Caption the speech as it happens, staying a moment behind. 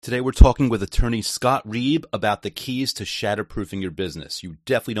Today we're talking with attorney Scott Reeb about the keys to shatterproofing your business. You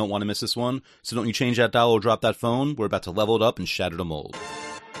definitely don't want to miss this one, so don't you change that dial or drop that phone. We're about to level it up and shatter the mold.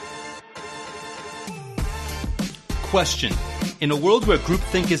 Question. In a world where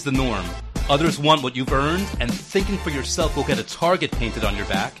groupthink is the norm, others want what you've earned, and thinking for yourself will get a target painted on your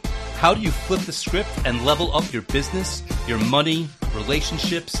back, how do you flip the script and level up your business, your money,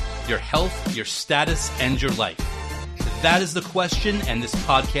 relationships, your health, your status, and your life? That is the question, and this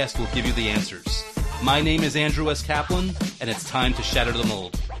podcast will give you the answers. My name is Andrew S. Kaplan, and it's time to shatter the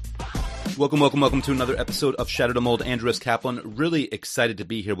mold. Welcome to another episode of Shatter the Mold. Andrew S. Kaplan, really excited to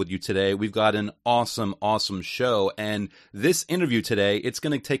be here with you today. We've got an awesome show, and this interview today, it's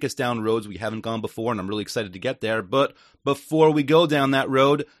going to take us down roads we haven't gone before, and I'm really excited to get there. But before we go down that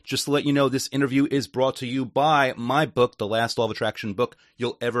road, just to let you know, this interview is brought to you by my book, The Last Law of Attraction book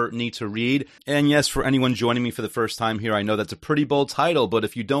you'll ever need to read. And yes, for anyone joining me for the first time here, I know that's a pretty bold title, but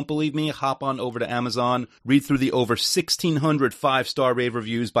if you don't believe me, hop on over to Amazon, read through the over 1,600 five-star rave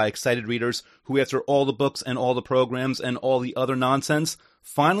reviews by excited readers who, after all the books and all the programs and all the other nonsense,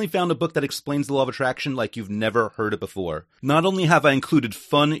 finally found a book that explains the law of attraction like you've never heard it before. Not only have I included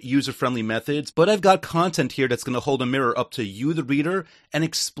fun, user-friendly methods, but I've got content here that's going to hold a mirror up to you, the reader, and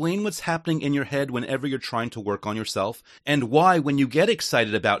explain what's happening in your head whenever you're trying to work on yourself, and why, when you get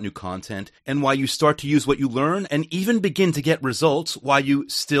excited about new content, and why you start to use what you learn, and even begin to get results, why you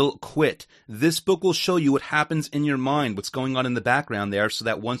still quit. This book will show you what happens in your mind, what's going on in the background there, so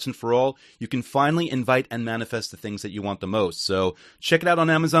that once and for all, you can finally invite and manifest the things that you want the most. So check it out on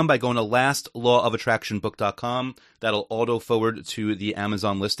Amazon by going to lastlawofattractionbook.com. That'll auto forward to the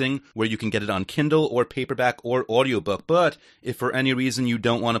Amazon listing where you can get it on Kindle or paperback or audiobook. But if for any reason you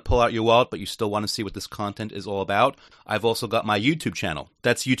don't want to pull out your wallet but you still want to see what this content is all about, I've also got my YouTube channel.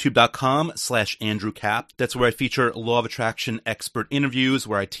 That's youtube.com/AndrewCap. That's where I feature law of attraction expert interviews,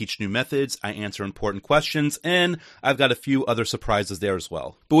 where I teach new methods, I answer important questions, and I've got a few other surprises there as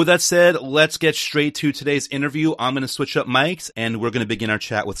well. But with that said, let's get straight to today's interview. I'm going to switch up mics and we're going to begin our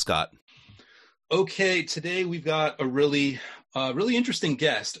chat with Scott. Okay, today we've got a really interesting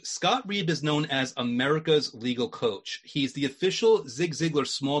guest. Scott Reeb is known as America's legal coach. He's the official Zig Ziglar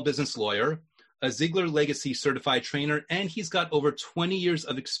small business lawyer, a Ziglar Legacy certified trainer, and he's got over 20 years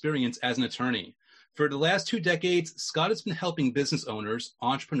of experience as an attorney. For the last 2 decades, Scott has been helping business owners,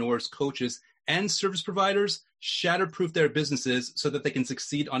 entrepreneurs, coaches, and service providers shatterproof their businesses so that they can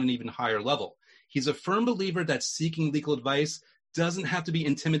succeed on an even higher level. He's a firm believer that seeking legal advice doesn't have to be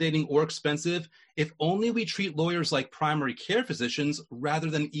intimidating or expensive if only we treat lawyers like primary care physicians rather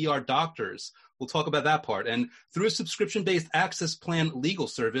than ER doctors. We'll talk about that part. And through a subscription-based access plan legal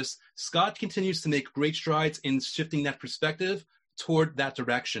service, Scott continues to make great strides in shifting that perspective toward that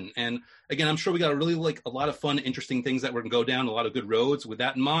direction. And again, I'm sure we got a lot of fun, interesting things that we're going to go down, a lot of good roads. With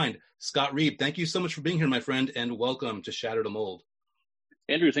that in mind, Scott Reeb, thank you so much for being here, my friend, and welcome to Shatter the Mold.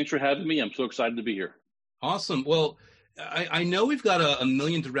 Andrew, thanks for having me. I'm so excited to be here. Awesome. Well, I know we've got a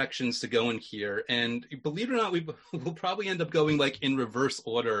million directions to go in here, and believe it or not, we'll probably end up going like in reverse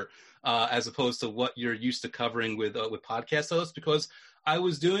order as opposed to what you're used to covering with podcast hosts, because I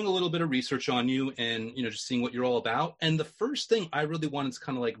was doing a little bit of research on you and, just seeing what you're all about. And the first thing I really wanted to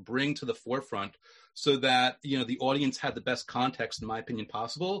kind of like bring to the forefront so that, the audience had the best context, in my opinion,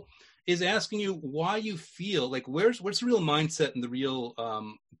 possible, is asking you why you feel like where's the real mindset and the real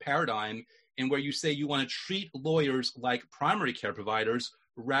paradigm and where you say you want to treat lawyers like primary care providers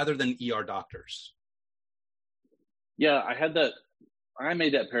rather than ER doctors. Yeah, I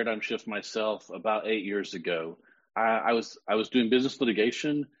made that paradigm shift myself about 8 years ago. I was doing business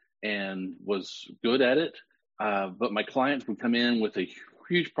litigation and was good at it, but my clients would come in with a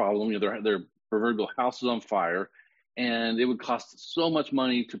huge problem. Their proverbial house is on fire, and it would cost so much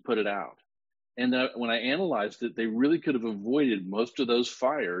money to put it out. And when I analyzed it, they really could have avoided most of those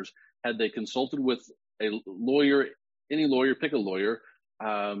fires had they consulted with a lawyer, any lawyer, pick a lawyer,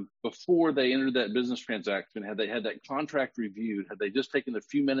 before they entered that business transaction, had they had that contract reviewed, had they just taken a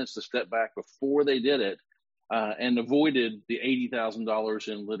few minutes to step back before they did it, and avoided the $80,000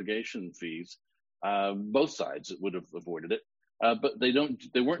 in litigation fees, both sides would have avoided it. But they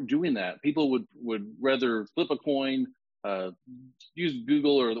weren't doing that. People would rather flip a coin, use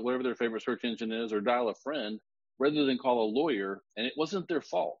Google or whatever their favorite search engine is, or dial a friend rather than call a lawyer. And it wasn't their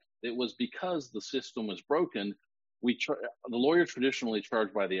fault. It was because the system was broken. The lawyer traditionally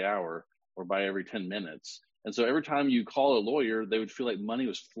charged by the hour or by every 10 minutes. And so every time you call a lawyer, they would feel like money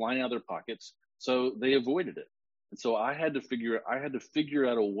was flying out of their pockets. So they avoided it. And so I had to figure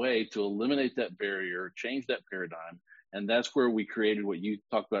out a way to eliminate that barrier, change that paradigm. And that's where we created what you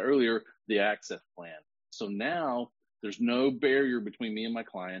talked about earlier, the access plan. So now There's no barrier between me and my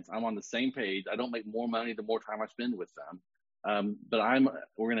clients. I'm on the same page. I don't make more money the more time I spend with them. But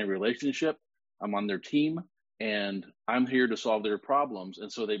we're in a relationship. I'm on their team, and I'm here to solve their problems.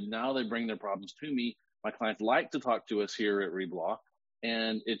 And so they bring their problems to me. My clients like to talk to us here at Reblaw,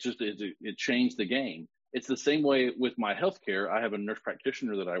 and it changed the game. It's the same way with my healthcare. I have a nurse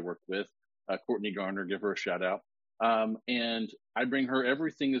practitioner that I work with, Courtney Garner, give her a shout out. And I bring her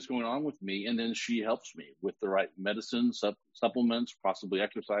everything that's going on with me, and then she helps me with the right medicine, supplements, possibly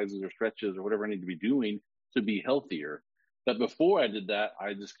exercises or stretches or whatever I need to be doing to be healthier. But before I did that,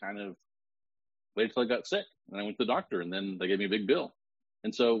 I just kind of waited till I got sick, and I went to the doctor, and then they gave me a big bill.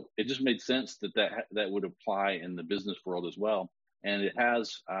 And so it just made sense that would apply in the business world as well. And it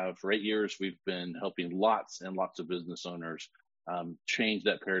has, for 8 years, we've been helping lots and lots of business owners change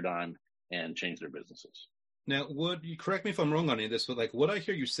that paradigm and change their businesses. Now, you correct me if I'm wrong on any of this, but like what I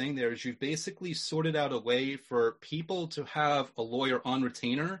hear you saying there is you've basically sorted out a way for people to have a lawyer on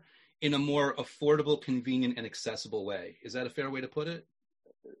retainer in a more affordable, convenient, and accessible way. Is that a fair way to put it?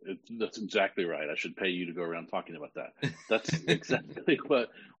 That's exactly right. I should pay you to go around talking about that. That's exactly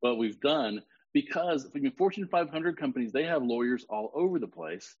what we've done, because Fortune 500 companies, they have lawyers all over the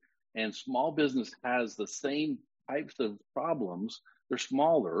place, and small business has the same types of problems. They're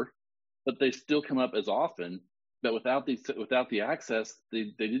smaller, but they still come up as often. But without the access,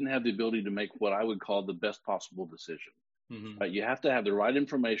 they didn't have the ability to make what I would call the best possible decision. Mm-hmm. You have to have the right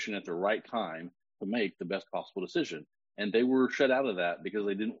information at the right time to make the best possible decision. And they were shut out of that because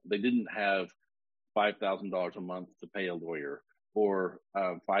they didn't have $5,000 a month to pay a lawyer, or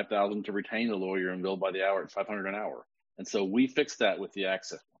 $5,000 to retain a lawyer and bill by the hour at $500 an hour. And so we fixed that with the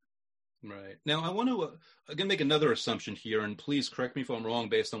access. Right. Now, I want to again make another assumption here, and please correct me if I'm wrong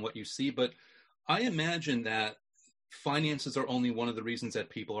based on what you see, but I imagine that finances are only one of the reasons that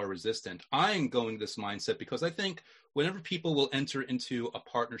people are resistant. I'm going this mindset because I think whenever people will enter into a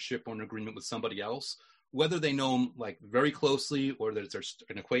partnership or an agreement with somebody else, whether they know them like very closely or that they're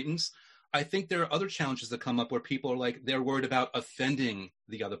an acquaintance, I think there are other challenges that come up where people are like, they're worried about offending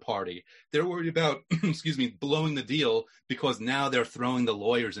the other party. They're worried about, blowing the deal because now they're throwing the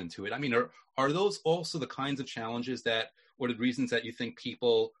lawyers into it. I mean, are those also the kinds of challenges or the reasons that you think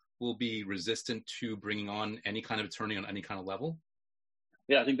people will be resistant to bringing on any kind of attorney on any kind of level?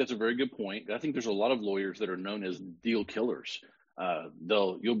 Yeah, I think that's a very good point. I think there's a lot of lawyers that are known as deal killers.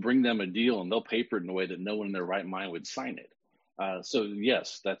 You'll bring them a deal and they'll paper it in a way that no one in their right mind would sign it. So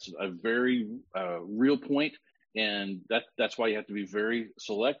yes, that's a very real point, and that's why you have to be very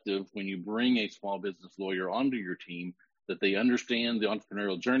selective when you bring a small business lawyer onto your team, that they understand the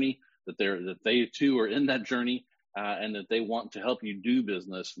entrepreneurial journey, that they too are in that journey, and that they want to help you do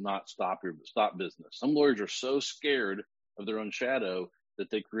business, not stop business. Some lawyers are so scared of their own shadow that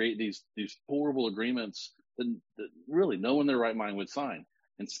they create these horrible agreements that really no one in their right mind would sign.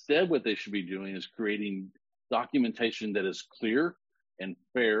 Instead, what they should be doing is creating documentation that is clear and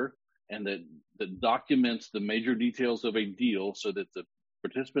fair, and that documents the major details of a deal so that the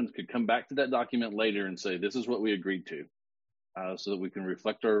participants could come back to that document later and say, this is what we agreed to, so that we can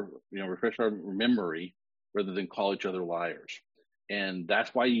refresh our memory rather than call each other liars. And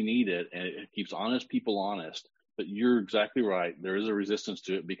that's why you need it. And it keeps honest people honest. But you're exactly right. There is a resistance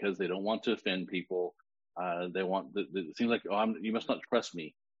to it because they don't want to offend people. It seems like, you must not trust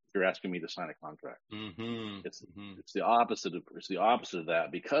me if you're asking me to sign a contract. Mm-hmm. It's the opposite of that.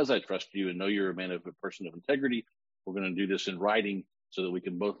 Because I trust you and know you're a person of integrity, we're going to do this in writing so that we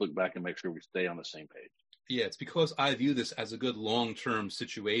can both look back and make sure we stay on the same page. Yeah, it's because I view this as a good long-term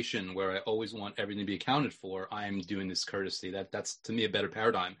situation where I always want everything to be accounted for. I'm doing this courtesy. That's to me a better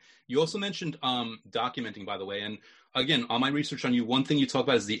paradigm. You also mentioned documenting, by the way, and again, on my research on you, one thing you talk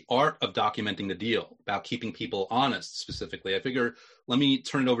about is the art of documenting the deal, about keeping people honest specifically. I figure let me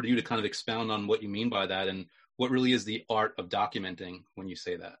turn it over to you to kind of expound on what you mean by that and what really is the art of documenting when you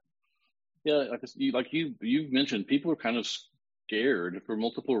say that. Yeah, like you've mentioned, people are kind of scared for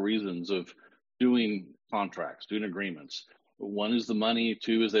multiple reasons of doing contracts, doing agreements. One is the money,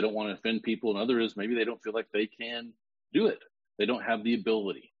 two is they don't want to offend people, and other is maybe they don't feel like they can do it. They don't have the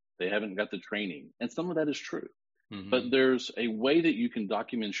ability. They haven't got the training. And some of that is true. Mm-hmm. But there's a way that you can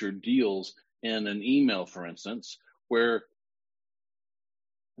document your deals in an email, for instance, where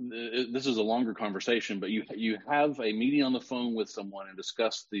this is a longer conversation, but you have a meeting on the phone with someone and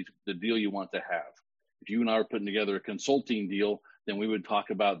discuss the deal you want to have. If you and I are putting together a consulting deal, then we would talk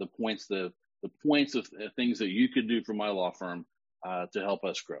about the points of things that you could do for my law firm to help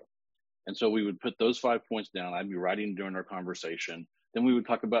us grow. And so we would put those 5 points down. I'd be writing during our conversation. Then we would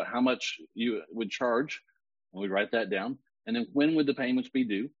talk about how much you would charge, and we'd write that down. And then when would the payments be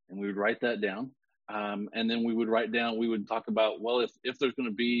due? And we would write that down. And then we would talk about, well, if there's going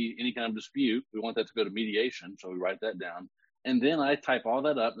to be any kind of dispute, we want that to go to mediation. So we write that down. And then I type all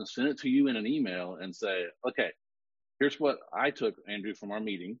that up and send it to you in an email and say, okay, here's what I took, Andrew, from our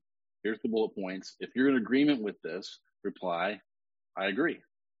meeting. Here's the bullet points. If you're in agreement with this, reply, I agree.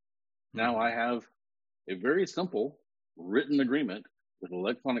 Now I have a very simple written agreement with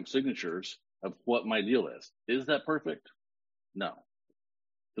electronic signatures of what my deal is. Is that perfect? No.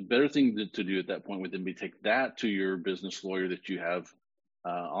 The better thing to do at that point would then be take that to your business lawyer that you have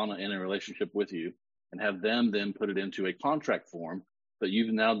in a relationship with you, and have them then put it into a contract form that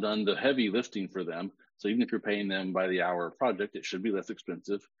you've now done the heavy lifting for them. So even if you're paying them by the hour project, it should be less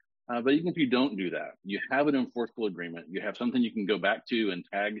expensive. But even if you don't do that, you have an enforceable agreement. You have something you can go back to and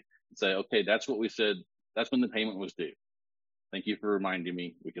tag and say, okay, that's what we said. That's when the payment was due. Thank you for reminding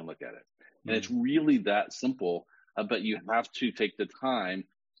me. We can look at it. And it's really that simple, but you have to take the time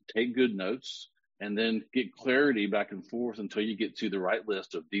to take good notes and then get clarity back and forth until you get to the right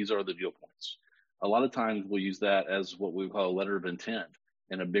list of these are the deal points. A lot of times we'll use that as what we call a letter of intent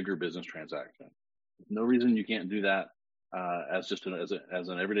in a bigger business transaction. No reason you can't do that as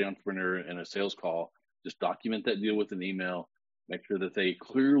an everyday entrepreneur in a sales call. Just document that deal with an email. Make sure that they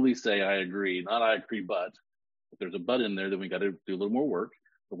clearly say, I agree, not I agree, but. If there's a but in there, then we got to do a little more work.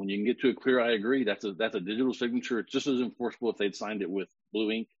 But when you can get to a clear I agree, that's a digital signature. It's just as enforceable if they'd signed it with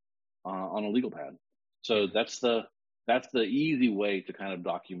blue ink on a legal pad. So that's the easy way to kind of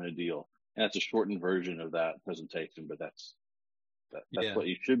document a deal. And that's a shortened version of that presentation, but that's what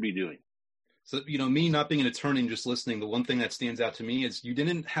you should be doing. So, me not being an attorney and just listening, the one thing that stands out to me is you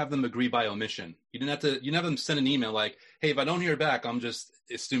didn't have them agree by omission. You didn't have them send an email like, hey, if I don't hear back, I'm just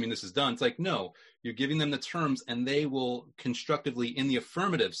assuming this is done. It's like, no, you're giving them the terms and they will constructively in the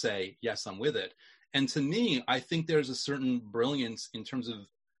affirmative say, yes, I'm with it. And to me, I think there's a certain brilliance in terms of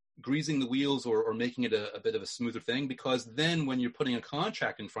greasing the wheels or making it a bit of a smoother thing, because then when you're putting a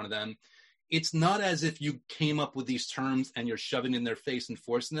contract in front of them, it's not as if you came up with these terms and you're shoving in their face and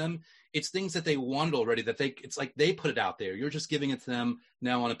forcing them. It's things that they wanted already, it's like they put it out there. You're just giving it to them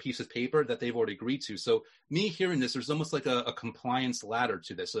now on a piece of paper that they've already agreed to. So me hearing this, there's almost like a compliance ladder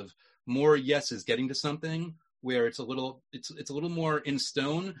to this of more yeses getting to something where it's a little more in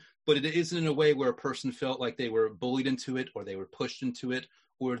stone, but it isn't in a way where a person felt like they were bullied into it or they were pushed into it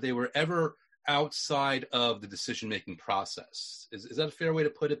or they were ever outside of the decision-making process. Is that a fair way to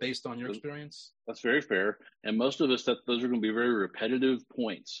put it based on your experience? That's very fair. And most of us, those are going to be very repetitive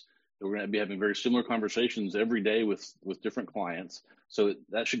points. We're going to be having very similar conversations every day with different clients. So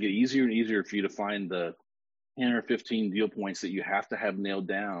that should get easier and easier for you to find the 10 or 15 deal points that you have to have nailed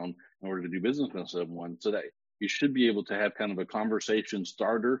down in order to do business with someone, so that you should be able to have kind of a conversation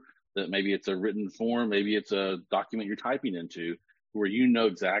starter that maybe it's a written form, maybe it's a document you're typing into, where you know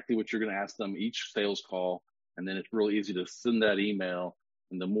exactly what you're going to ask them each sales call. And then it's really easy to send that email.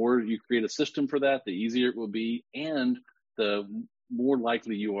 And the more you create a system for that, the easier it will be. And the more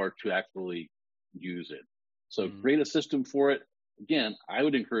likely you are to actually use it. So create a system for it. Again, I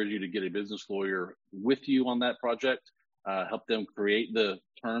would encourage you to get a business lawyer with you on that project, help them create the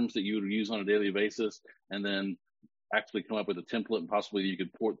terms that you would use on a daily basis, and then actually come up with a template and possibly you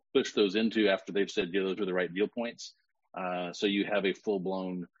could push those into after they've said, yeah, those are the right deal points. So you have a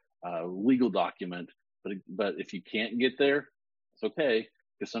full-blown legal document. But if you can't get there, it's okay,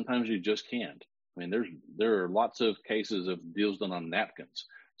 because sometimes you just can't. I mean, there are lots of cases of deals done on napkins.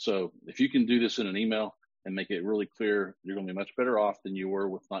 So if you can do this in an email and make it really clear, you're going to be much better off than you were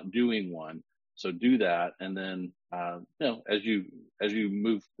with not doing one. So do that, and then as you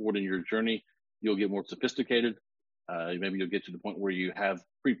move forward in your journey, you'll get more sophisticated. Maybe you'll get to the point where you have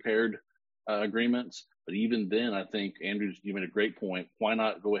prepared agreements. But even then, I think, Andrew, you made a great point. Why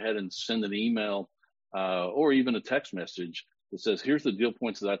not go ahead and send an email or even a text message that says, here's the deal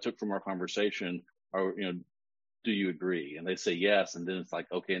points that I took from our conversation, or, do you agree? And they say yes. And then it's like,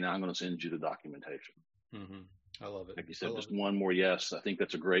 okay, now I'm going to send you the documentation. Mm-hmm. I love it. Like you said, just one more yes. I think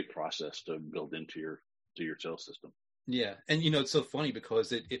that's a great process to build into your sales system. Yeah. And, it's so funny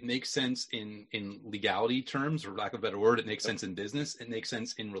because it makes sense in legality terms, or lack of a better word. It makes sense in business. It makes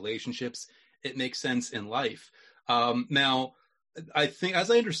sense in relationships. It makes sense in life. Now, I think,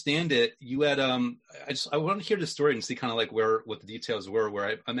 as I understand it, you had, I want to hear the story and see kind of like what the details were, where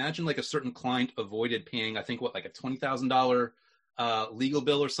I imagine like a certain client avoided paying, I think like a $20,000 legal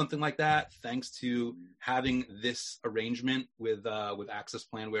bill or something like that, thanks to having this arrangement with Access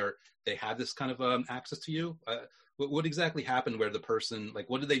Plan, where they had this kind of access to you. What exactly happened where the person, like,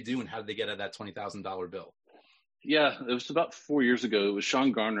 what did they do and how did they get at that $20,000 bill? Yeah, it was about 4 years ago. It was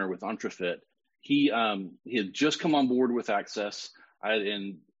Sean Garner with EntreFit. He had just come on board with Access,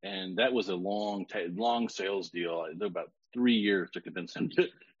 and And that was a long sales deal. It took about 3 years to convince him to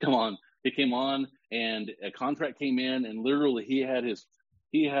come on. He came on, and a contract came in, and literally he had his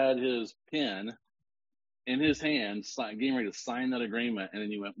pen in his hand, getting ready to sign that agreement. And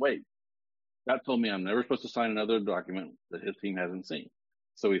then he went, "Wait, that told me I'm never supposed to sign another document that his team hasn't seen."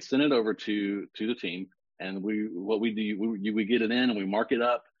 So we sent it over to the team, and we get it in and we mark it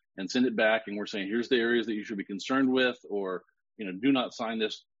up and send it back, and we're saying, here's the areas that you should be concerned with, or do not sign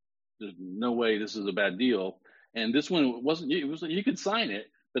this. There's no way this is a bad deal. And this one it was you could sign it,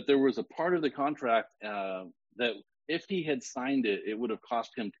 but there was a part of the contract that if he had signed it, it would have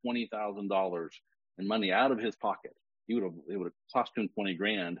cost him $20,000 in money out of his pocket. It would have cost him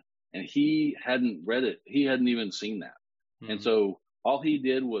 $20,000, and he hadn't read it. He hadn't even seen that. Mm-hmm. And so all he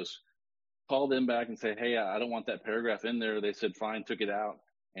did was call them back and say, "Hey, I don't want that paragraph in there." They said, "Fine," took it out,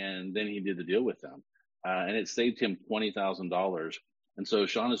 and then he did the deal with them, and it saved him $20,000. And so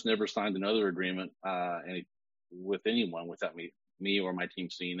Sean has never signed another agreement with anyone without me or my team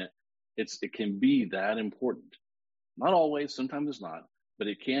seeing it. It can be that important. Not always, sometimes it's not, but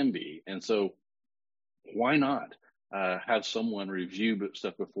it can be. And so why not have someone review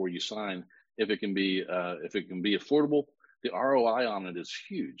stuff before you sign if it can be affordable? The ROI on it is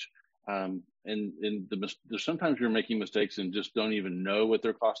huge. And there's sometimes you're making mistakes and just don't even know what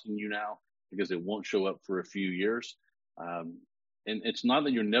they're costing you now because it won't show up for a few years. And it's not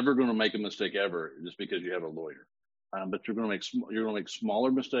that you're never going to make a mistake ever just because you have a lawyer, but you're going to make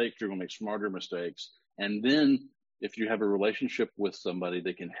smaller mistakes. You're going to make smarter mistakes. And then if you have a relationship with somebody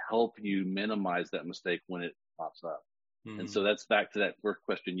that can help you minimize that mistake when it pops up. Mm-hmm. And so that's back to that first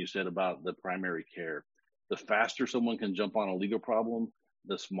question you said about the primary care. The faster someone can jump on a legal problem,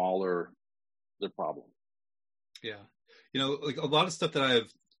 the smaller the problem. Yeah. Like a lot of stuff that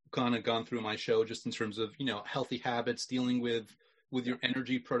I've kind of gone through my show, just in terms of, healthy habits, dealing with your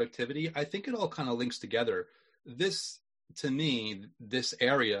energy, productivity, I think it all kind of links together. To me, this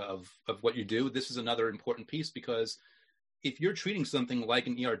area of what you do, this is another important piece, because if you're treating something like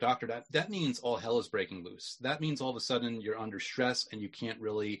an ER doctor, that means all hell is breaking loose. That means all of a sudden you're under stress and you can't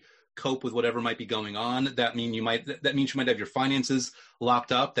really cope with whatever might be going on. That means you might have your finances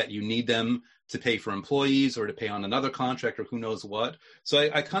locked up, that you need them to pay for employees or to pay on another contract or who knows what. So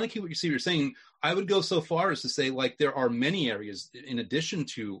I kind of keep what you're saying. I would go so far as to say, like, there are many areas in addition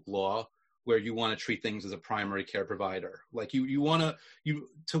to law where you want to treat things as a primary care provider. Like you want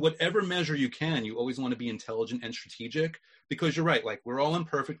to whatever measure you can, you always want to be intelligent and strategic, because you're right. Like, we're all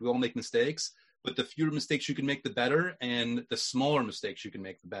imperfect. We all make mistakes, but the fewer mistakes you can make, the better. And the smaller mistakes you can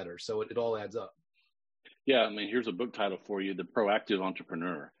make, the better. So it all adds up. Yeah. I mean, here's a book title for you: The Proactive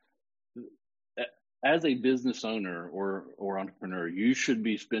Entrepreneur. As a business owner or entrepreneur, you should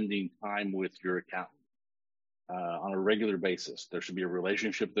be spending time with your accountant on a regular basis. There should be a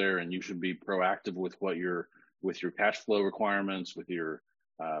relationship there, and you should be proactive with your cash flow requirements, with your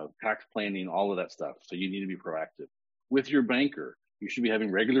tax planning, all of that stuff. So you need to be proactive. With your banker, you should be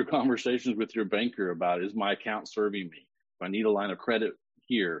having regular conversations with your banker about, is my account serving me? Do I need a line of credit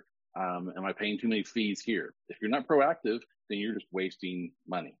here? Am I paying too many fees here? If you're not proactive, then you're just wasting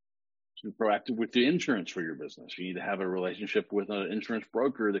money. So be proactive with the insurance for your business. You need to have a relationship with an insurance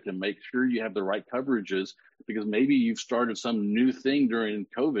broker that can make sure you have the right coverages, because maybe you've started some new thing during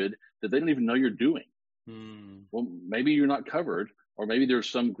COVID that they don't even know you're doing. Well, maybe you're not covered, or maybe there's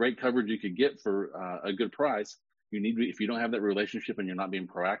some great coverage you could get for a good price. If you don't have that relationship and you're not being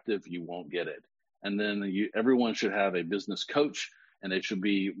proactive, you won't get it. And then everyone should have a business coach, and they should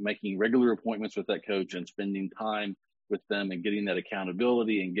be making regular appointments with that coach and spending time with them and getting that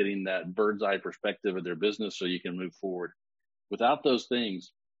accountability and getting that bird's eye perspective of their business so you can move forward. Without those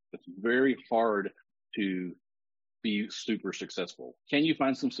things, it's very hard to be super successful. Can you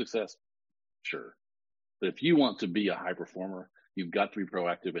find some success? Sure. But if you want to be a high performer, you've got to be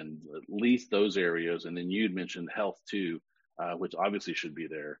proactive in at least those areas. And then you'd mentioned health too, which obviously should be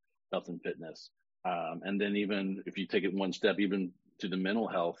there, health and fitness. And then even if you take it one step, even to the mental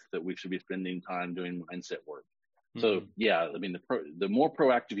health, that we should be spending time doing mindset work. So yeah, I mean, the more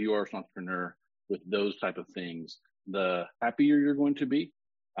proactive you are as an entrepreneur with those type of things, the happier you're going to be,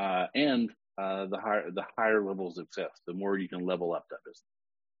 and the higher levels of success, the more you can level up that business.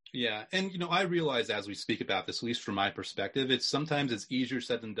 Yeah, and I realize as we speak about this, at least from my perspective, sometimes it's easier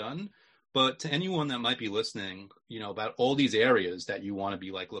said than done. But to anyone that might be listening, about all these areas that you want to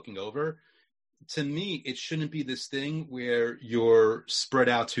be like looking over, to me, it shouldn't be this thing where you're spread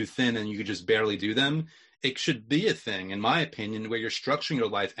out too thin and you could just barely do them. It should be a thing, in my opinion, where you're structuring your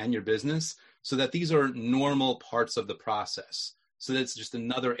life and your business so that these are normal parts of the process. So that's just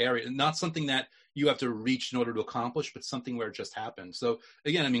another area, not something that you have to reach in order to accomplish, but something where it just happened. So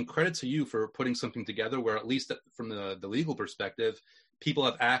again, I mean, credit to you for putting something together where, at least from the legal perspective, people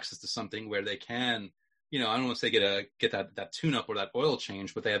have access to something where they can, I don't want to say get that tune up or that oil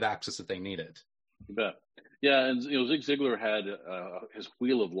change, but they have access if they need it. You bet. Yeah, and Zig Ziglar had his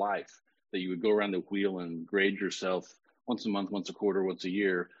wheel of life, that you would go around the wheel and grade yourself once a month, once a quarter, once a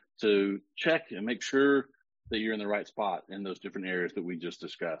year, to check and make sure that you're in the right spot in those different areas that we just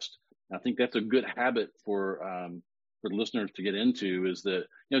discussed. And I think that's a good habit for listeners to get into, is that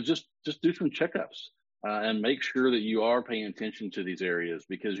just do some checkups and make sure that you are paying attention to these areas,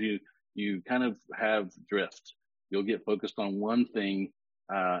 because you kind of have drift. You'll get focused on one thing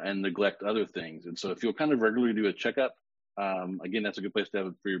and neglect other things. And so if you'll kind of regularly do a checkup, again, that's a good place to have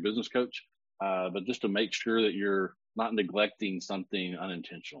it for your business coach, but just to make sure that you're not neglecting something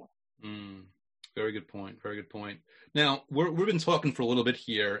unintentionally. Very good point. Very good point. Now, we've been talking for a little bit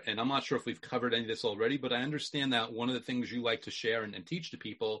here, and I'm not sure if we've covered any of this already, but I understand that one of the things you like to share and teach to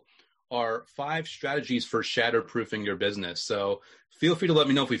people are 5 strategies for shatterproofing your business. So feel free to let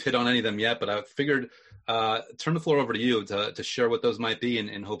me know if we've hit on any of them yet, but I figured turn the floor over to you to share what those might be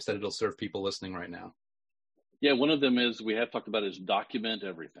in hopes that it'll serve people listening right now. Yeah, one of them is, we have talked about, is document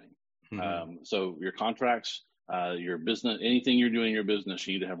everything. So your contracts, your business, anything you're doing in your business,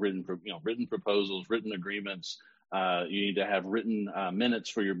 you need to have written proposals, written agreements. You need to have written minutes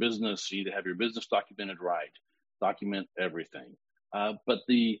for your business. You need to have your business documented right. Document everything. But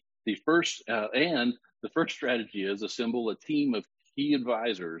the first strategy is assemble a team of key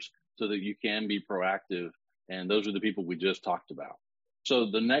advisors so that you can be proactive. And those are the people we just talked about.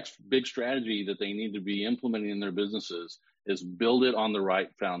 So the next big strategy that they need to be implementing in their businesses is build it on the right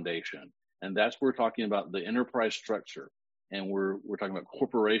foundation. And that's where we're talking about the enterprise structure. And we're talking about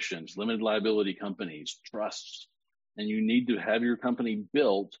corporations, limited liability companies, trusts. And you need to have your company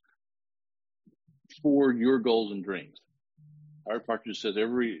built for your goals and dreams. Our partner says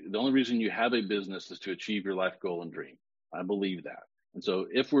the only reason you have a business is to achieve your life goal and dream. I believe that. And so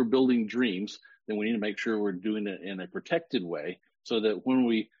if we're building dreams, then we need to make sure we're doing it in a protected way, so that when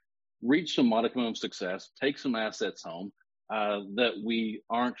we reach some modicum of success, take some assets home, that we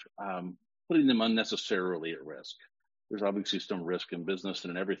aren't putting them unnecessarily at risk. There's obviously some risk in business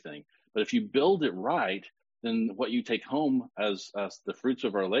and in everything. But if you build it right, then what you take home as the fruits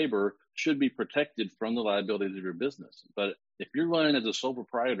of our labor should be protected from the liabilities of your business. But if you're running as a sole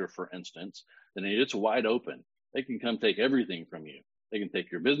proprietor, for instance, then it's wide open. They can come take everything from you. They can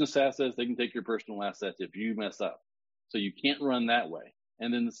take your business assets. They can take your personal assets if you mess up. So you can't run that way.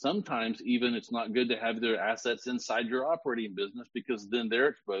 And then sometimes even it's not good to have their assets inside your operating business, because then they're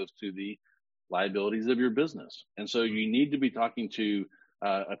exposed to the liabilities of your business. And so you need to be talking to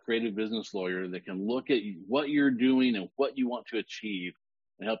a creative business lawyer that can look at what you're doing and what you want to achieve,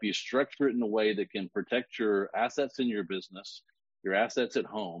 and help you structure it in a way that can protect your assets in your business, your assets at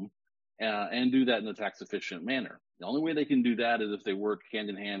home, and do that in a tax efficient manner. The only way they can do that is if they work hand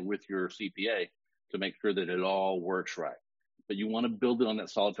in hand with your CPA to make sure that it all works right. But you want to build it on that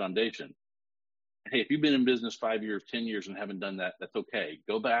solid foundation. Hey, if you've been in business 5 years, 10 years and haven't done that, that's okay.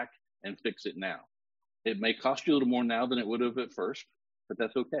 Go back and fix it now. It may cost you a little more now than it would have at first, but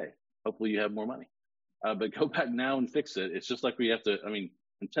that's okay. Hopefully you have more money. But go back now and fix it. It's just like we have to,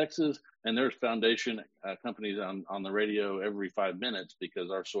 in Texas, and there's foundation companies on the radio every 5 minutes,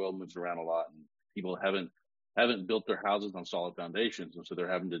 because our soil moves around a lot and people haven't built their houses on solid foundations. And so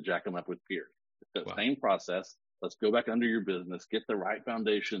they're having to jack them up with piers. It's the same process. Let's go back under your business, get the right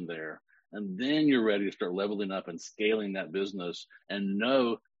foundation there, and then you're ready to start leveling up and scaling that business, and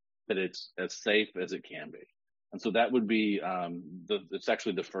know that it's as safe as it can be. And so that would be it's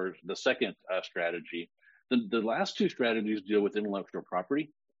actually the second strategy. The last 2 strategies deal with intellectual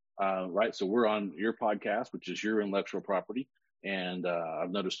property, right? So we're on your podcast, which is your intellectual property, and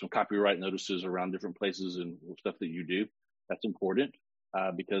I've noticed some copyright notices around different places and stuff that you do. That's important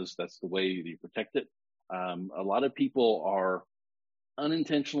because that's the way you protect it. A lot of people are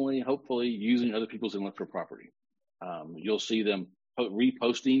unintentionally, hopefully, using other people's intellectual property. You'll see them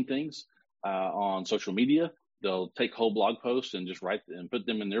reposting things on social media. They'll take whole blog posts and just write and put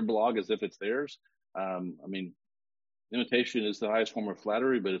them in their blog as if it's theirs. Imitation is the highest form of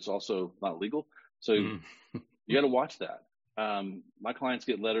flattery, but it's also not legal. So you got to watch that. My clients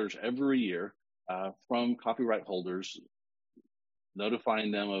get letters every year from copyright holders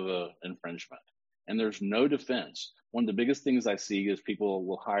notifying them of an infringement. And there's no defense. One of the biggest things I see is people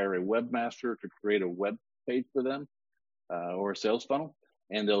will hire a webmaster to create a web page for them or a sales funnel,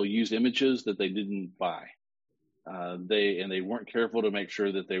 and they'll use images that they didn't buy. They weren't careful to make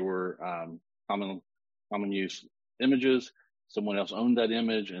sure that they were common use images. someone else owned that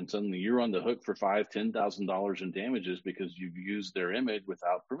image, and suddenly you're on the hook for $5,000-$10,000 in damages because you've used their image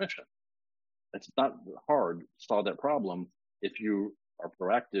without permission. It's not hard to solve that problem if you are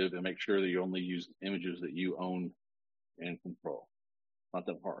proactive and make sure that you only use images that you own and control. Not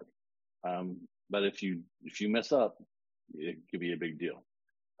that hard. But if you mess up, it could be a big deal.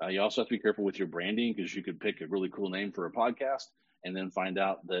 You also have to be careful with your branding, because you could pick a really cool name for a podcast and then find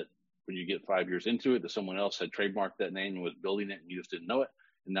out that when you get 5 years into it, that someone else had trademarked that name and was building it, and you just didn't know it.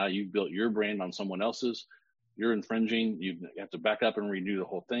 And now you've built your brand on someone else's. You're infringing. You have to back up and redo the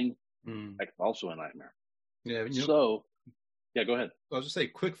whole thing. That's also a nightmare. Yeah. Yeah, go ahead. I was just say,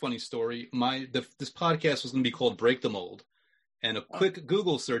 quick funny story. This podcast was going to be called Break the Mold, and a quick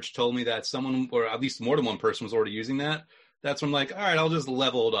Google search told me that someone, or at least more than one person, was already using that. That's when I'm like, all right, I'll just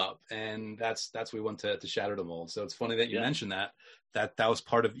level it up, and that's we went to Shatter the Mold. So it's funny that you mentioned that was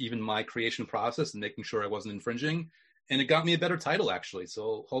part of even my creation process and making sure I wasn't infringing, and it got me a better title actually.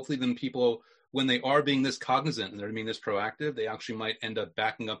 So hopefully, then people, when they are being this cognizant and they're being this proactive, they actually might end up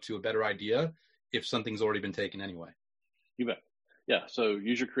backing up to a better idea if something's already been taken anyway. You bet. Yeah. So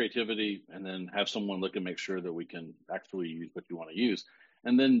use your creativity, and then have someone look and make sure that we can actually use what you want to use.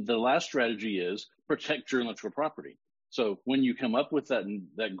 And then the last strategy is protect your intellectual property. So when you come up with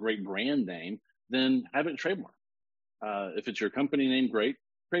that great brand name, then have it trademarked. If it's your company name, great,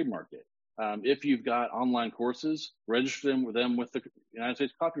 trademark it. If you've got online courses, register them with the United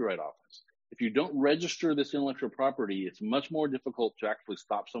States Copyright Office. If you don't register this intellectual property, it's much more difficult to actually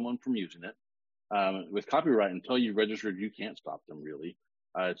stop someone from using it. With copyright, until you registered, you can't stop them really.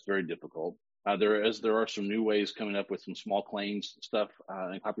 It's very difficult. There are some new ways coming up with some small claims stuff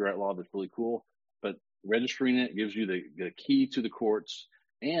in copyright law that's really cool. But registering it gives you the key to the courts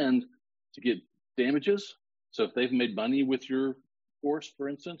and to get damages. So if they've made money with your course, for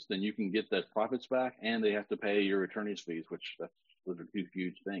instance, then you can get that profits back, and they have to pay your attorney's fees, those are two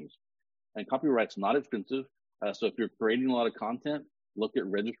huge things. And copyright's not expensive. So if you're creating a lot of content, look at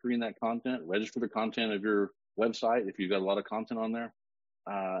registering that content. Register the content of your website if you've got a lot of content on there.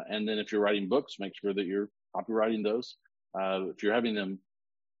 And then if you're writing books, make sure that you're copywriting those. If you're having them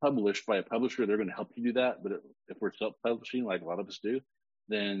published by a publisher, they're going to help you do that. But if we're self-publishing, like a lot of us do,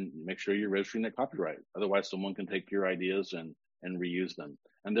 then make sure you're registering that copyright. Otherwise, someone can take your ideas and reuse them.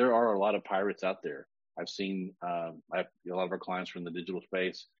 And there are a lot of pirates out there. I've seen I have a lot of our clients from the digital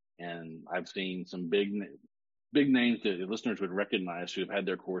space, and I've seen some big names that the listeners would recognize who have had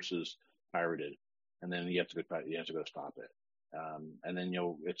their courses pirated, and then you have to go stop it. And then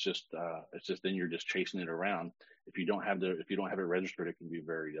it's just then you're just chasing it around. If you don't have it registered, it can be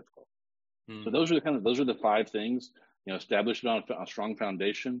very difficult. So those are the 5 things. Establish it on a strong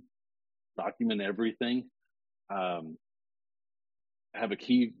foundation, document everything, have a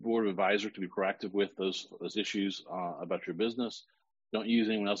key board of advisor to be proactive with those issues about your business. Don't use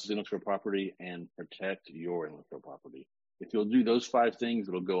anyone else's intellectual property, and protect your intellectual property. If you'll do those 5 things,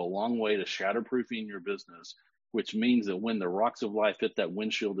 it'll go a long way to shatterproofing your business, which means that when the rocks of life hit that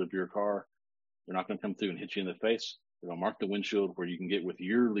windshield of your car, they're not going to come through and hit you in the face. They're going to mark the windshield where you can get with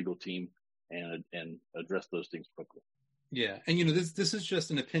your legal team and address those things quickly. Yeah. And, this is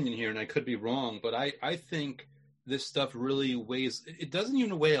just an opinion here, and I could be wrong, but I think this stuff really weighs. It doesn't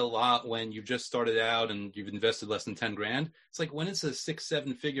even weigh a lot when you've just started out and you've invested less than 10 grand. It's like when it's a 6,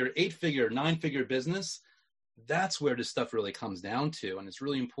 7 figure, 8 figure, 9 figure business, that's where this stuff really comes down to. And it's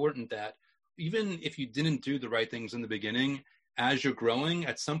really important that even if you didn't do the right things in the beginning, as you're growing,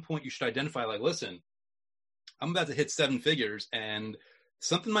 at some point you should identify, like, listen, I'm about to hit 7 figures and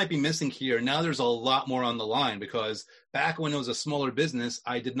something might be missing here. Now there's a lot more on the line, because back when it was a smaller business,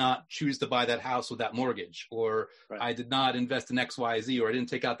 I did not choose to buy that house with that mortgage, or right. I did not invest in X, Y, Z, or I didn't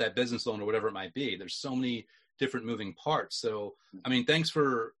take out that business loan, or whatever it might be. There's so many different moving parts. So, thanks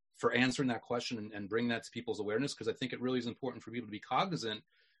for answering that question and bringing that to people's awareness, because I think it really is important for people to be cognizant.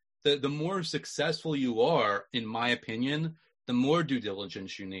 The more successful you are, in my opinion, the more due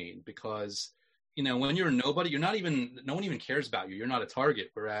diligence you need, because when you're a nobody, no one even cares about you. You're not a target.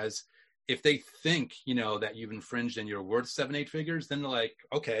 Whereas if they think, that you've infringed and you're worth 7, 8 figures, then they're like,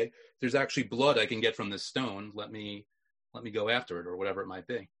 okay, there's actually blood I can get from this stone. Let me go after it, or whatever it might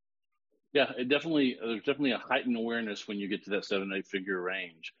be. Yeah, there's definitely a heightened awareness when you get to that 7, 8 figure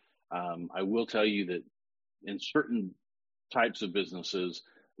range. I will tell you that in certain types of businesses,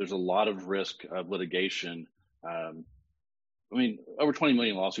 there's a lot of risk of litigation. Over 20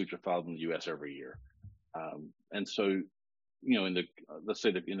 million lawsuits are filed in the U.S. every year. And so, in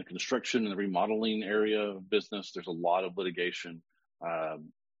the construction and the remodeling area of business, there's a lot of litigation,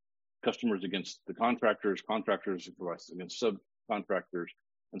 customers against the contractors against subcontractors.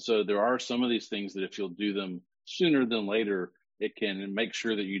 And so there are some of these things that if you'll do them sooner than later, It can make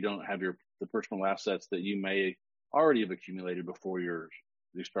sure that you don't have the personal assets that you may already have accumulated before you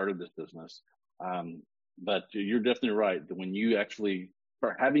started this business. But you're definitely right that when you actually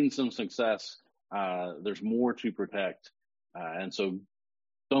start having some success, there's more to protect. And so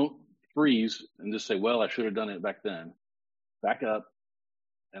don't freeze and just say, well, I should have done it back then. Back up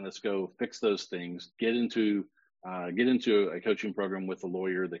and let's go fix those things. Get into a coaching program with a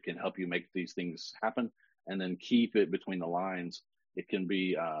lawyer that can help you make these things happen, and then keep it between the lines. It can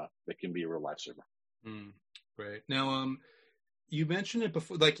be a real lifesaver. Great. Now, you mentioned it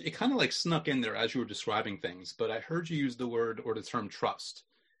before, like it kind of like snuck in there as you were describing things, but I heard you use the word or the term trust.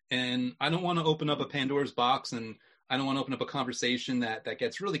 And I don't want to open up a Pandora's box, and I don't want to open up a conversation that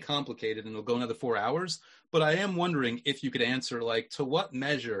gets really complicated and it'll go another 4 hours. But I am wondering if you could answer, like, to what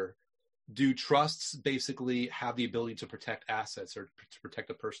measure do trusts basically have the ability to protect assets or to protect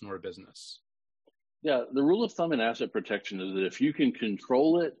a person or a business? Yeah, the rule of thumb in asset protection is that if you can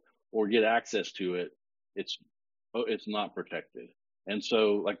control it or get access to it, it's not protected. And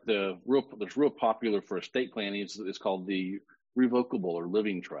so, like that's real popular for estate planning. It's called the revocable or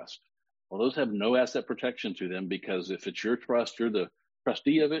living trust. Well, those have no asset protection to them, because if it's your trust, you're the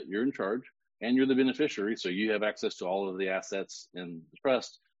trustee of it, you're in charge, and you're the beneficiary, so you have access to all of the assets in the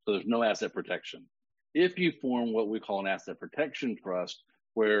trust. So there's no asset protection. If you form what we call an asset protection trust,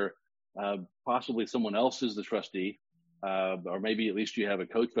 where possibly someone else is the trustee, or maybe at least you have a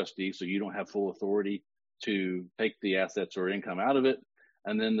co-trustee, so you don't have full authority to take the assets or income out of it.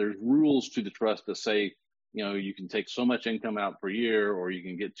 And then there's rules to the trust that say, you can take so much income out per year, or you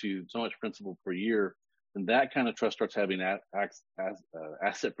can get to so much principal per year. And that kind of trust starts having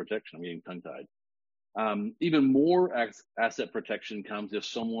asset protection. I'm getting tongue-tied. Even more asset protection comes if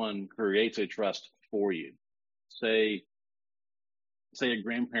someone creates a trust for you. Say a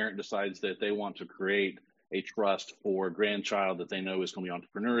grandparent decides that they want to create a trust for a grandchild that they know is going to be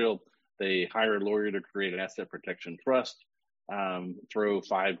entrepreneurial. They hire a lawyer to create an asset protection trust, throw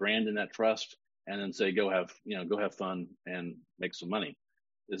 $5,000 in that trust, and then say, go have fun and make some money.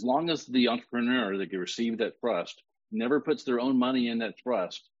 As long as the entrepreneur that received that trust never puts their own money in that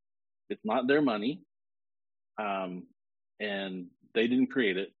trust, it's not their money, and they didn't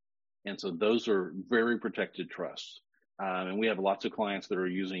create it. And so those are very protected trusts. And we have lots of clients that are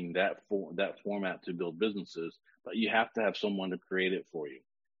using that format to build businesses, but you have to have someone to create it for you.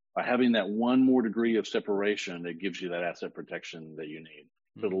 By having that one more degree of separation, it gives you that asset protection that you need.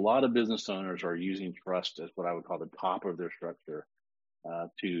 Mm-hmm. But a lot of business owners are using trust as what I would call the top of their structure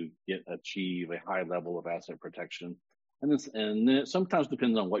to achieve a high level of asset protection. And it sometimes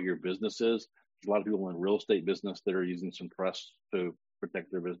depends on what your business is. There's a lot of people in real estate business that are using some trust to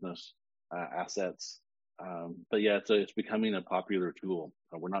protect their business assets. But yeah, it's becoming a popular tool.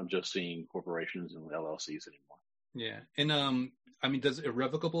 We're not just seeing corporations and LLCs anymore. Yeah. And does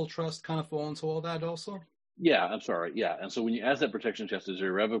irrevocable trust kind of fall into all that also? Yeah, I'm sorry. Yeah. And so when you asset protection trust is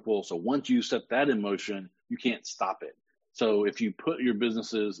irrevocable, so once you set that in motion, you can't stop it. So if you put your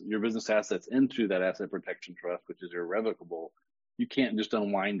business assets into that asset protection trust, which is irrevocable, you can't just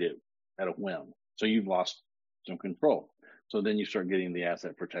unwind it at a whim. So you've lost some control. So then you start getting the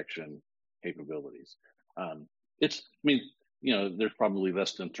asset protection capabilities. There's probably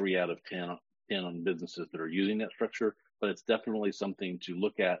less than 3 out of 10 on businesses that are using that structure, but it's definitely something to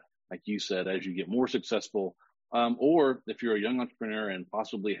look at, like you said, as you get more successful, or if you're a young entrepreneur and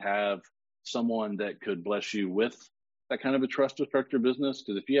possibly have someone that could bless you with that kind of a trust to start your business.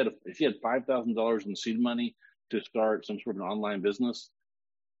 Because if you had $5,000 in seed money to start some sort of an online business,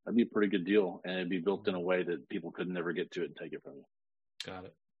 that'd be a pretty good deal, and it'd be built in a way that people could never get to it and take it from you. Got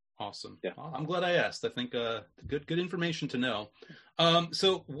it. Awesome. Yeah. I'm glad I asked. I think good information to know.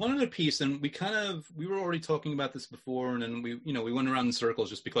 So one other piece, and we were already talking about this before, and then we went around in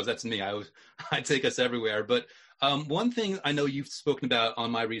circles just because that's me. I take us everywhere. But one thing I know you've spoken about on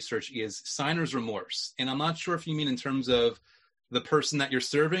my research is signer's remorse. And I'm not sure if you mean in terms of the person that you're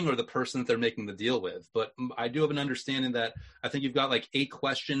serving or the person that they're making the deal with. But I do have an understanding that I think you've got like 8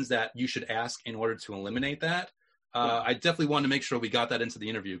 questions that you should ask in order to eliminate that. I definitely want to make sure we got that into the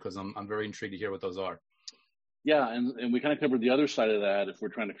interview because I'm very intrigued to hear what those are. Yeah, and we kind of covered the other side of that. If we're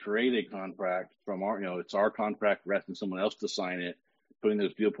trying to create a contract from it's our contract, we're asking someone else to sign it, putting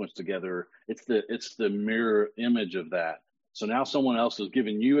those deal points together. It's the mirror image of that. So now someone else is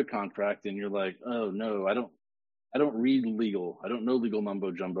giving you a contract, and you're like, oh no, I don't read legal. I don't know legal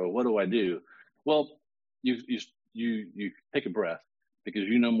mumbo jumbo. What do I do? Well, you take a breath, because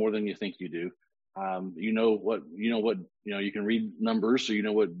you know more than you think you do. You can read numbers, so you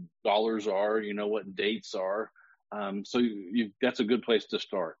know what dollars are, you know what dates are. So that's a good place to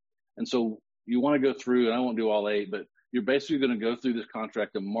start. And so you want to go through, and I won't do all 8, but you're basically going to go through this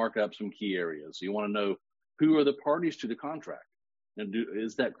contract and mark up some key areas. So you want to know who are the parties to the contract, and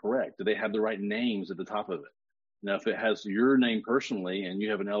is that correct? Do they have the right names at the top of it? Now, if it has your name personally and you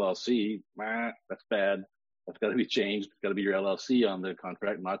have an LLC, that's bad. That's got to be changed. It's got to be your LLC on the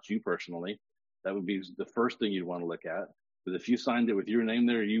contract, not you personally. That would be the first thing you'd want to look at. But if you signed it with your name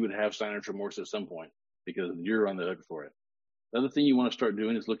there, you would have signer's remorse at some point because you're on the hook for it. The other thing you want to start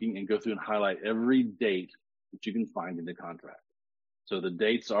doing is looking and go through and highlight every date that you can find in the contract. So the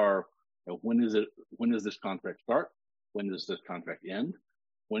dates are, when does this contract start? When does this contract end?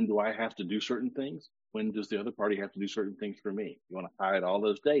 When do I have to do certain things? When does the other party have to do certain things for me? You want to highlight all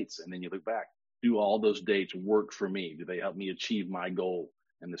those dates, and then you look back. Do all those dates work for me? Do they help me achieve my goal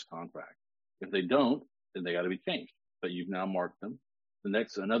in this contract? If they don't, then they got to be changed. But you've now marked them.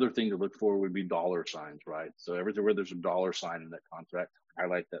 Another thing to look for would be dollar signs, right? So everywhere there's a dollar sign in that contract,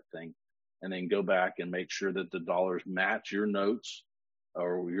 highlight that thing, and then go back and make sure that the dollars match your notes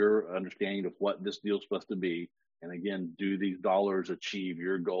or your understanding of what this deal's supposed to be. And again, do these dollars achieve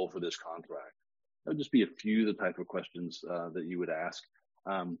your goal for this contract? That would just be a few of the type of questions that you would ask.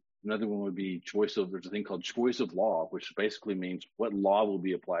 Another one would be there's a thing called choice of law, which basically means what law will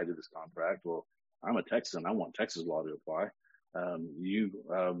be applied to this contract. Well, I'm a Texan. I want Texas law to apply. You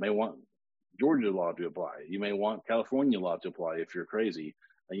may want Georgia law to apply. You may want California law to apply if you're crazy.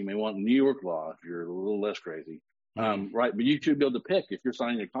 You may want New York law if you're a little less crazy. Right. But you should be able to pick, if you're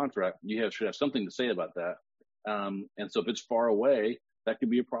signing a contract, should have something to say about that. And so if it's far away, that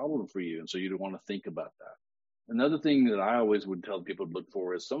could be a problem for you. And so you'd want to think about that. Another thing that I always would tell people to look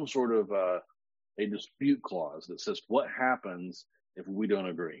for is some sort of a dispute clause that says what happens if we don't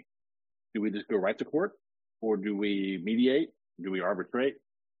agree. Do we just go right to court, or do we mediate? Do we arbitrate?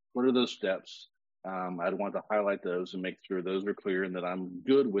 What are those steps? I'd want to highlight those and make sure those are clear and that I'm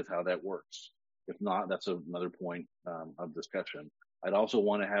good with how that works. If not, that's another point of discussion. I'd also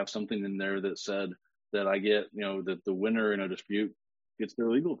want to have something in there that said that I get, that the winner in a dispute gets their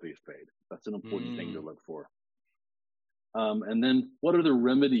legal fees paid. That's an important thing to look for. And then what are the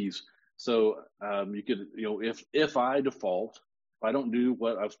remedies? So you could, if I default, if I don't do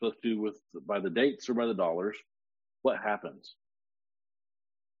what I'm supposed to do by the dates or by the dollars, what happens?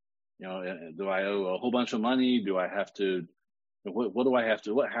 Do I owe a whole bunch of money? Do I have to, what do I have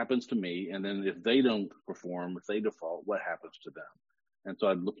to, what happens to me? And then if they don't perform, if they default, what happens to them? And so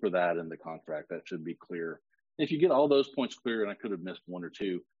I'd look for that in the contract. That should be clear. If you get all those points clear, and I could have missed one or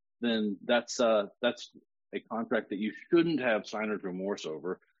two, then that's a contract that you shouldn't have signer's remorse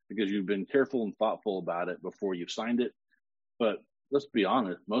over because you've been careful and thoughtful about it before you've signed it. But let's be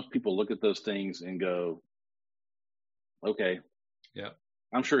honest, most people look at those things and go, okay, yeah,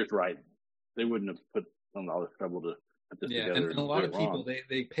 I'm sure it's right. They wouldn't have put on all this trouble to put this together. And a lot of people,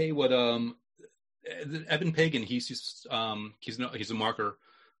 they pay what Eben Pagan, he's a marker.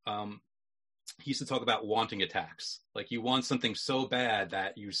 He used to talk about wanting a tax. Like you want something so bad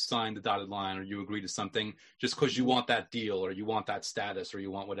that you sign the dotted line or you agree to something just because you want that deal or you want that status or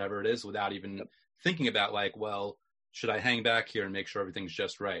you want whatever it is without even thinking about like, well, should I hang back here and make sure everything's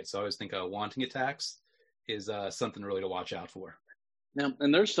just right? So I always think wanting a tax is something really to watch out for. Now,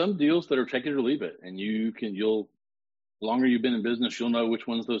 and there's some deals that are take it or leave it, and the longer you've been in business, you'll know which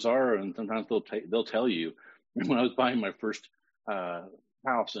ones those are, and sometimes they'll tell you. When I was buying my first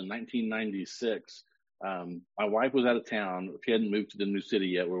house in 1996, my wife was out of town. She hadn't moved to the new city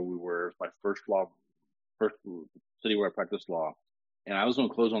yet where we were. My first city where I practiced law, and I was going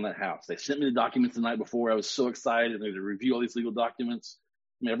to close on that house. They sent me the documents the night before. I was so excited. They to review all these legal documents.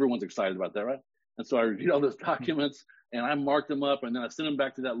 I mean, everyone's excited about that, right? And so I reviewed all those documents and I marked them up, and then I sent them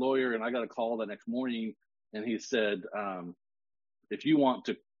back to that lawyer, and I got a call the next morning, and he said, if you want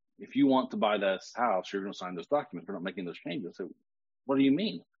to buy this house, you're going to sign those documents. We're not making those changes. I said, what do you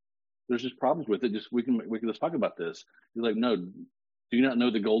mean? There's just problems with it. We can just talk about this. He's like, no, do you not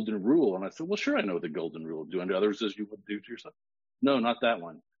know the golden rule? And I said, well, sure, I know the golden rule. Do unto others as you would do to yourself. No, not that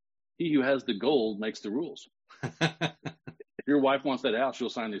one. He who has the gold makes the rules. If your wife wants that house, she'll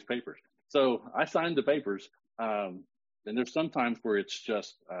sign these papers. So I signed the papers. And there's some times where it's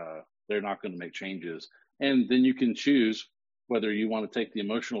just they're not going to make changes. And then you can choose whether you want to take the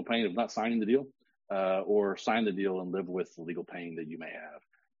emotional pain of not signing the deal or sign the deal and live with the legal pain that you may have.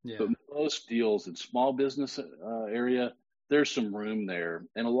 Yeah. But most deals in small business area, there's some room there.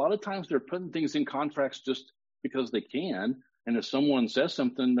 And a lot of times they're putting things in contracts just because they can. And if someone says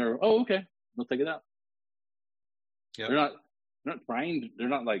something, they're, oh, okay, they'll take it out. Yep. They're not trying. They're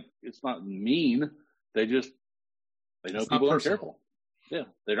not like, it's not mean. They know people aren't careful. Yeah,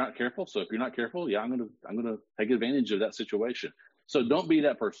 they're not careful. So if you're not careful, yeah, I'm gonna take advantage of that situation. So don't be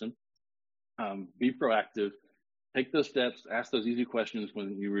that person. Be proactive. take those steps, ask those easy questions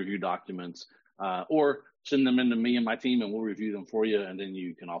when you review documents, or send them in to me and my team, and we'll review them for you. And then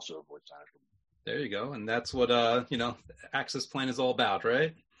you can also avoid signage removal. There you go. And that's what, Access Plan is all about,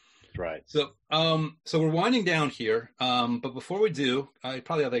 right? That's right. So we're winding down here. But before we do, I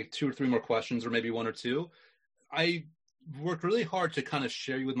probably have like 2 or 3 more questions, or maybe 1 or 2. I worked really hard to kind of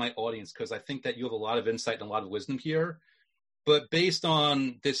share you with my audience because I think that you have a lot of insight and a lot of wisdom here. But based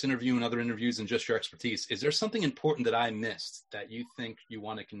on this interview and other interviews and just your expertise, is there something important that I missed that you think you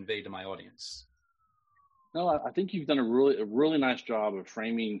want to convey to my audience? No, I think you've done a really nice job of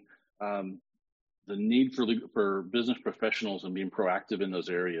framing the need for business professionals and being proactive in those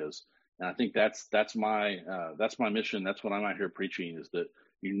areas. And I think that's my mission. That's what I'm out here preaching, is that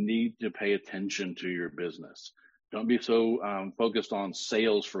you need to pay attention to your business. Don't be so focused on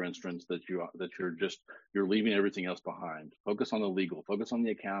sales, for instance, that you're leaving everything else behind. Focus on the legal, focus on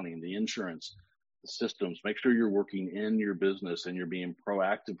the accounting, the insurance, the systems. Make sure you're working in your business and you're being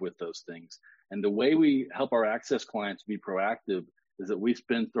proactive with those things. And the way we help our Access clients be proactive is that we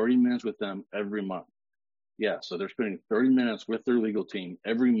spend 30 minutes with them every month. Yeah, so they're spending 30 minutes with their legal team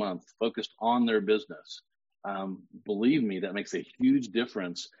every month focused on their business. Believe me, that makes a huge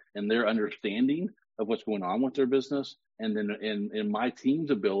difference in their understanding of what's going on with their business, and then in my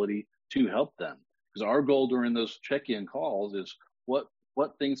team's ability to help them. Because our goal during those check-in calls is what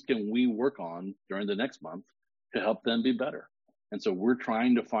things can we work on during the next month to help them be better. And so we're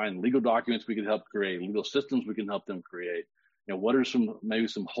trying to find legal documents we can help create, legal systems we can help them create. What are some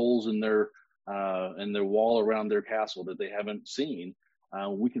holes in their wall around their castle that they haven't seen?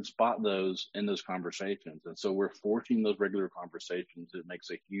 We can spot those in those conversations. And so we're forcing those regular conversations. It makes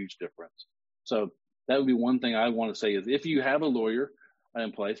a huge difference. So that would be one thing I want to say is, if you have a lawyer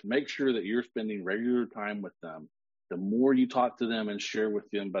in place, make sure that you're spending regular time with them. The more you talk to them and share with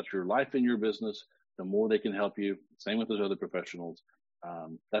them about your life and your business, the more they can help you. Same with those other professionals.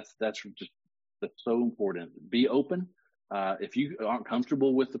 That's so important. Be open. If you aren't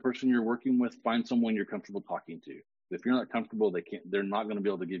comfortable with the person you're working with, find someone you're comfortable talking to. If you're not comfortable, they're not going to be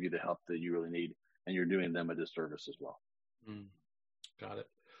able to give you the help that you really need, and you're doing them a disservice as well. Got it.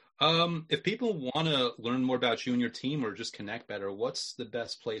 If people want to learn more about you and your team, or just connect better, what's the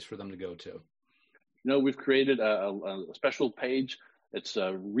best place for them to go to? We've created a special page. It's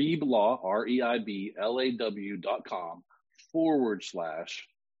reiblaw, REIBLAW.com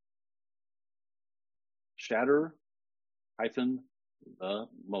 /shatter the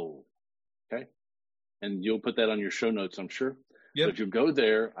mold. Okay. And you'll put that on your show notes, I'm sure. Yep. But if you go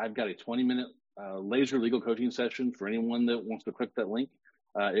there, I've got a 20-minute laser legal coaching session for anyone that wants to click that link.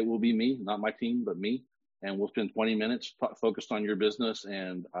 It will be me, not my team, but me. And we'll spend 20 minutes focused on your business.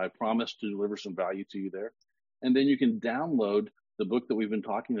 And I promise to deliver some value to you there. And then you can download the book that we've been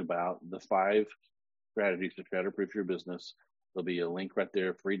talking about, the 5 strategies to shatter-proof your business. There'll be a link right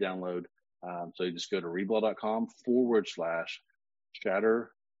there, free download. So you just go to reiblaw.com /shatter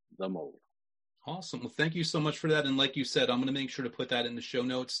the mold. Awesome. Well, thank you so much for that. And like you said, I'm going to make sure to put that in the show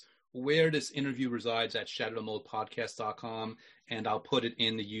notes, where this interview resides, at shatterthemoldpodcast.com. And I'll put it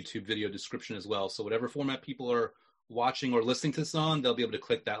in the YouTube video description as well. So whatever format people are watching or listening to this on, they'll be able to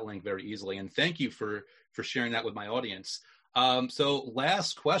click that link very easily. And thank you for sharing that with my audience. So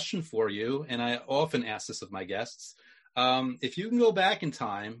last question for you, and I often ask this of my guests. If you can go back in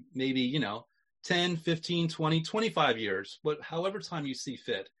time, maybe, 10, 15, 20, 25 years, however time you see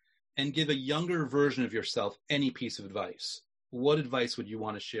fit, and give a younger version of yourself any piece of advice, what advice would you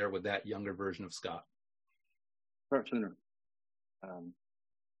want to share with that younger version of Scott? Start sooner.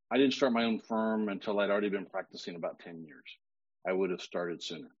 I didn't start my own firm until I'd already been practicing about 10 years. I would have started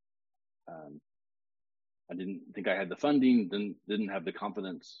sooner. I didn't think I had the funding, didn't have the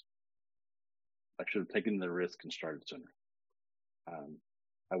confidence. I should have taken the risk and started sooner.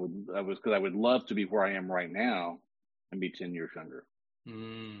 I would love to be where I am right now and be 10 years younger.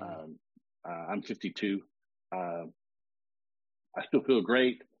 I'm 52. I still feel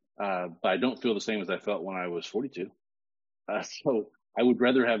great, but I don't feel the same as I felt when I was 42. So I would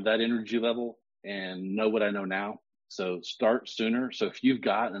rather have that energy level and know what I know now. So start sooner. So if you've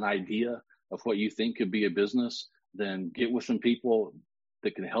got an idea of what you think could be a business, then get with some people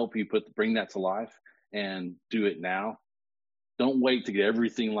that can help you bring that to life and do it now. Don't wait to get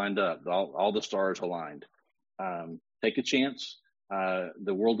everything lined up, all the stars aligned. Take a chance.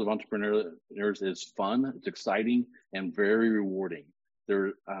 The world of entrepreneurs is fun. It's exciting and very rewarding.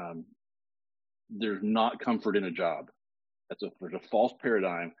 There's not comfort in a job. There's a false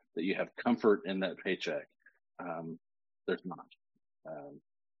paradigm that you have comfort in that paycheck. There's not.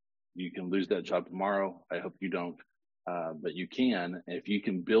 You can lose that job tomorrow. I hope you don't. But you can. If you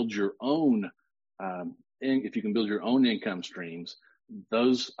can build your own if you can build your own income streams,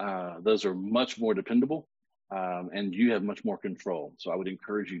 those are much more dependable, and you have much more control. So I would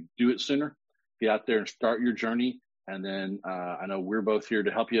encourage you, do it sooner. Get out there and start your journey. And then I know we're both here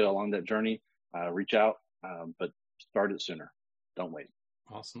to help you along that journey. Reach out, but start it sooner. Don't wait.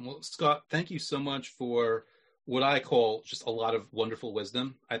 Awesome. Well, Scott, thank you so much for what I call just a lot of wonderful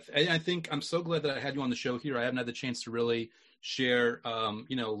wisdom. I think I'm so glad that I had you on the show here. I haven't had the chance to really share,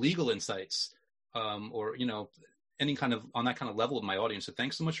 legal insights, or, any kind of on that kind of level of my audience. So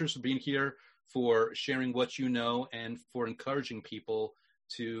thanks so much for being here, for sharing what you know, and for encouraging people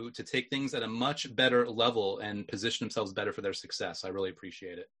to take things at a much better level and position themselves better for their success. I really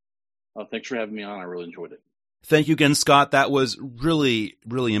appreciate it. Oh, thanks for having me on. I really enjoyed it. Thank you again, Scott. That was really,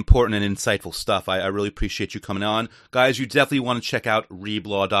 really important and insightful stuff. I really appreciate you coming on. Guys, you definitely want to check out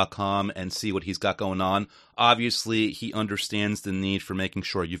ReebLaw.com and see what he's got going on. Obviously, he understands the need for making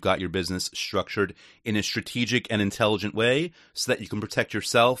sure you've got your business structured in a strategic and intelligent way so that you can protect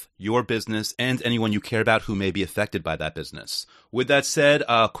yourself, your business, and anyone you care about who may be affected by that business. With that said,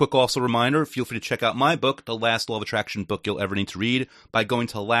 a quick also reminder, feel free to check out my book, The Last Law of Attraction Book You'll Ever Need to Read, by going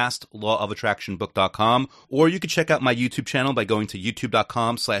to lastlawofattractionbook.com, or you could check out my YouTube channel by going to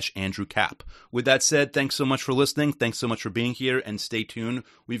youtube.com/Andrew Capp. With that said, thanks so much for listening. Thanks so much for being here, and stay tuned.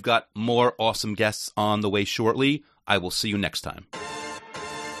 We've got more awesome guests on the way shortly. I will see you next time.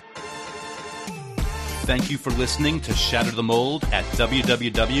 Thank you for listening to Shatter the Mold at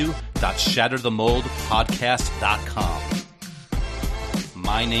www.shatterthemoldpodcast.com.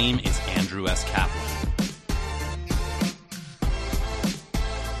 My name is Andrew S. Kaplan.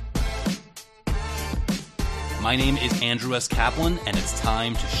 My name is Andrew S. Kaplan, and it's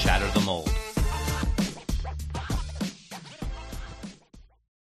time to shatter the mold.